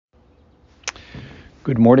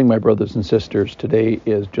Good morning, my brothers and sisters. Today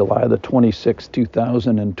is July the 26th,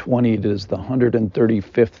 2020. It is the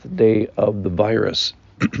 135th day of the virus.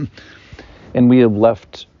 And we have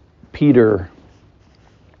left Peter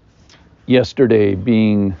yesterday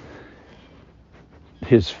being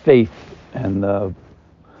his faith and the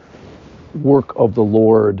work of the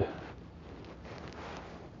Lord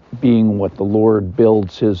being what the Lord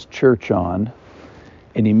builds his church on.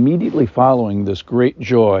 And immediately following this great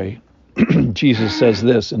joy, Jesus says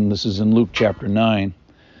this, and this is in Luke chapter 9.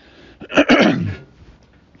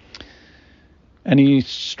 And he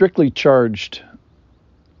strictly charged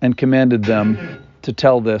and commanded them to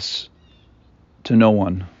tell this to no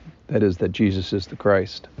one, that is, that Jesus is the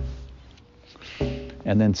Christ.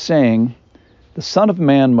 And then saying, the Son of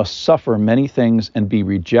Man must suffer many things and be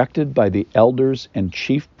rejected by the elders and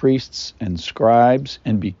chief priests and scribes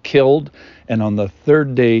and be killed, and on the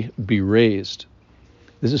third day be raised.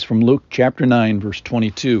 This is from Luke chapter 9, verse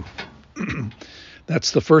 22.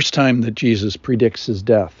 That's the first time that Jesus predicts his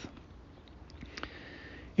death.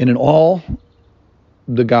 And in all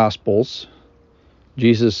the Gospels,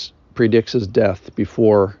 Jesus predicts his death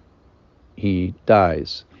before he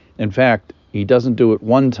dies. In fact, he doesn't do it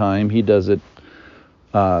one time, he does it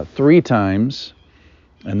 3 times.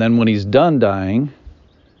 And then when he's done dying,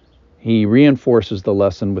 he reinforces the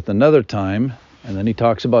lesson with another time. And then he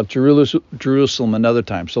talks about Jerusalem another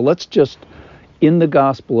time. So let's just, in the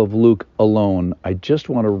Gospel of Luke alone, I just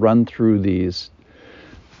want to run through these.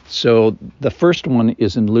 So the first one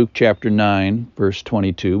is in Luke chapter 9, verse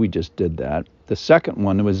 22. We just did that. The second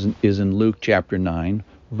one is in Luke chapter 9,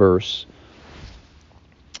 verse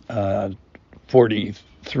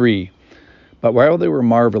 43. But while they were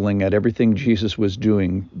marveling at everything Jesus was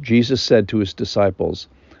doing, Jesus said to his disciples,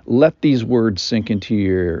 "Let these words sink into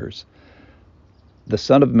your ears. The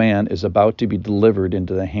Son of Man is about to be delivered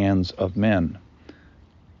into the hands of men."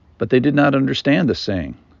 But they did not understand the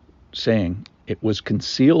saying, it was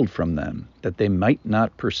concealed from them, that they might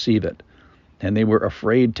not perceive it. And they were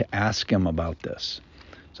afraid to ask him about this.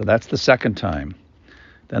 So that's the second time.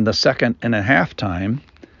 Then the second and a half time,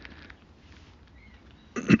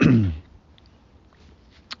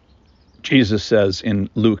 Jesus says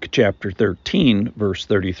in Luke chapter 13, verse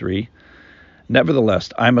 33, "Nevertheless,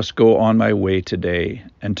 I must go on my way today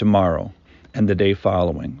and tomorrow and the day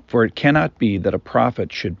following, for it cannot be that a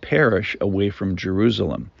prophet should perish away from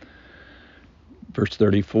Jerusalem." Verse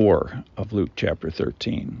 34 of Luke chapter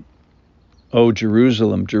 13. "O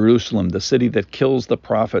Jerusalem, Jerusalem, the city that kills the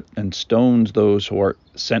prophet and stones those who are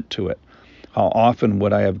sent to it. How often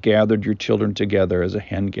would I have gathered your children together as a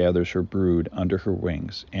hen gathers her brood under her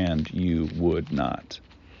wings, and you would not."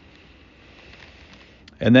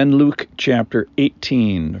 And then Luke chapter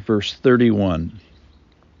 18, verse 31.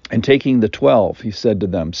 "And taking the 12, he said to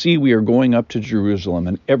them, 'See, we are going up to Jerusalem,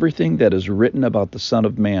 and everything that is written about the Son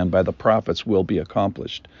of Man by the prophets will be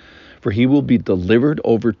accomplished. For he will be delivered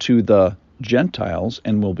over to the Gentiles,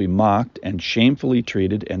 and will be mocked and shamefully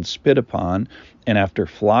treated and spit upon, and after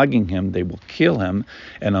flogging him, they will kill him,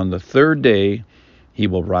 and on the third day he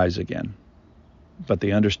will rise again.' But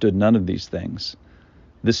they understood none of these things.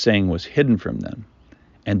 This saying was hidden from them,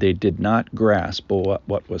 and they did not grasp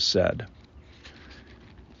what was said."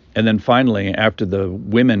 And then finally, after the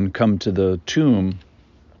women come to the tomb,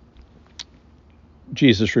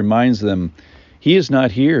 Jesus reminds them, "He is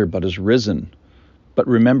not here, but is risen. But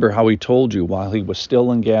remember how he told you while he was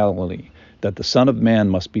still in Galilee, that the Son of Man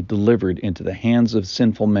must be delivered into the hands of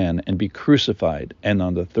sinful men and be crucified, and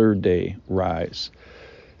on the third day rise."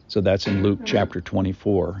 So that's in Luke chapter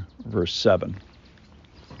 24, verse 7.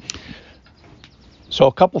 So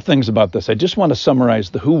a couple things about this. I just want to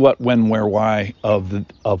summarize the who, what, when, where, why of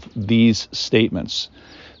these statements.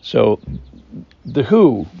 So the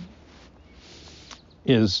who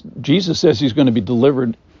is, Jesus says he's going to be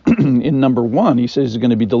delivered in number 1. He says he's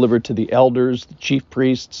going to be delivered to the elders, the chief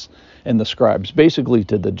priests, and the scribes, basically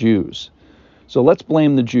to the Jews. So let's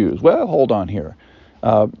blame the Jews. Well, hold on here.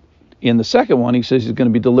 In the second one, he says he's going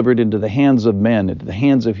to be delivered into the hands of men, into the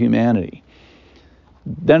hands of humanity.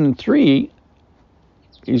 Then in 3,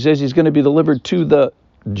 he says he's going to be delivered to the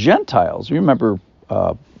Gentiles. You remember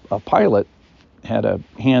Pilate had a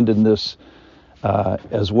hand in this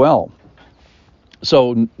as well.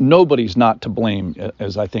 So nobody's not to blame,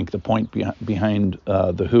 as I think the point behind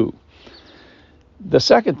the who. The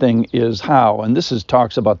second thing is how, and this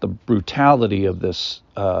talks about the brutality of this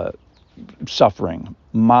suffering.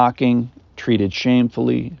 Mocking, treated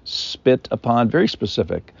shamefully, spit upon, very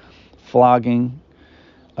specific, flogging,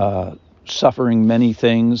 suffering many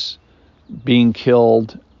things, being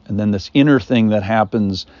killed, and then this inner thing that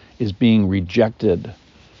happens is being rejected.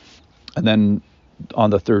 And then on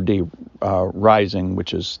the third day rising,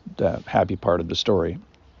 which is the happy part of the story.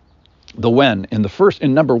 The when,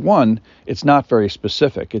 in number one, it's not very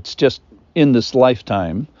specific. It's just in this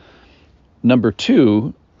lifetime. Number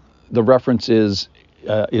two, the reference is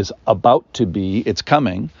about to be, it's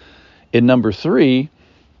coming. In number three,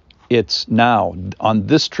 it's now. On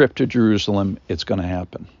this trip to Jerusalem, it's going to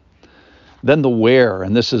happen. Then the where,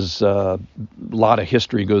 and this is a lot of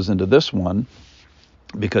history goes into this one,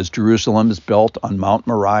 because Jerusalem is built on Mount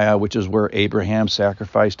Moriah, which is where Abraham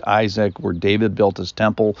sacrificed Isaac, where David built his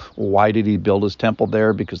temple. Why did he build his temple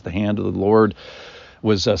there? Because the hand of the Lord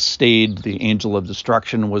was stayed. The angel of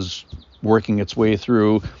destruction was working its way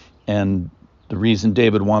through. And the reason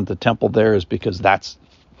David wanted the temple there is because that's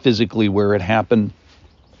physically where it happened.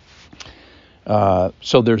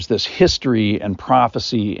 So there's this history and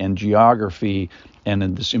prophecy and geography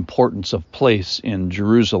and this importance of place in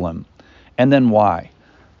Jerusalem. And then why?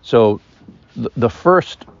 So the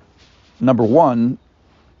first, number one,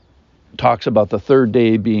 talks about the third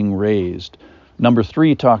day being raised. Number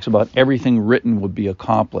three talks about everything written would be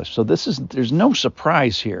accomplished. So there's no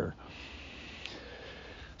surprise here.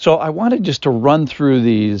 So I wanted just to run through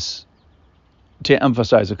these to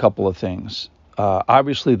emphasize a couple of things.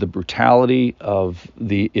 Obviously, the brutality of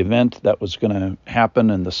the event that was going to happen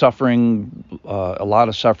and the suffering, a lot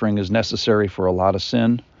of suffering is necessary for a lot of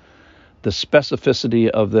sin. The specificity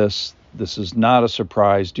of this is not a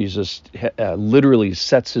surprise. Jesus literally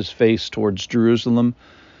sets his face towards Jerusalem.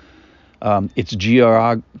 It's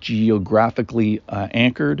geographically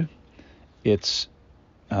anchored. It's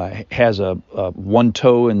has a one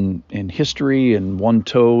toe in history and one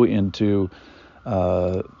toe into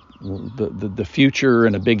the future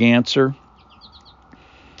and a big answer.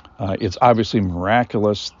 It's obviously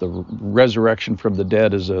miraculous. The resurrection from the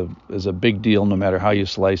dead is a big deal, no matter how you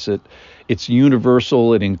slice it. It's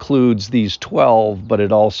universal. It includes these 12, but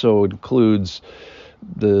it also includes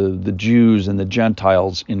the Jews and the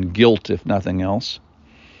Gentiles in guilt, if nothing else.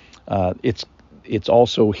 It's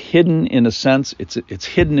also hidden in a sense. It's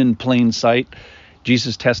hidden in plain sight.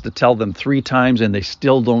 Jesus has to tell them 3 times, and they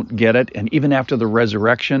still don't get it. And even after the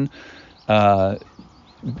resurrection,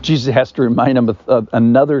 Jesus has to remind them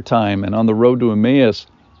another time. And on the road to Emmaus,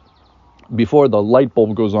 before the light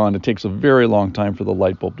bulb goes on, it takes a very long time for the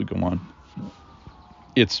light bulb to go on.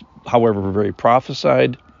 It's, however, very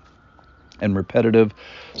prophesied and repetitive.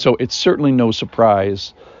 So it's certainly no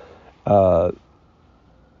surprise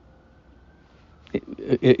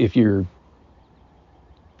if you're...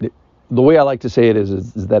 The way I like to say it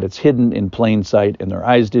is that it's hidden in plain sight and their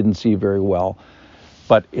eyes didn't see very well.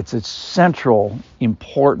 But it's a central,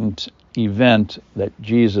 important event that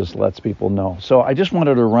Jesus lets people know. So I just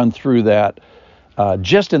wanted to run through that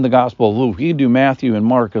just in the Gospel of Luke. You can do Matthew and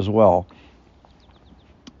Mark as well.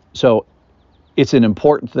 So it's an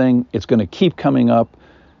important thing. It's going to keep coming up.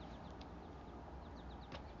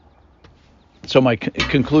 So my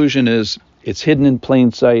conclusion is it's hidden in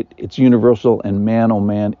plain sight. It's universal. And man, oh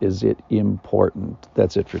man, is it important.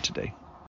 That's it for today.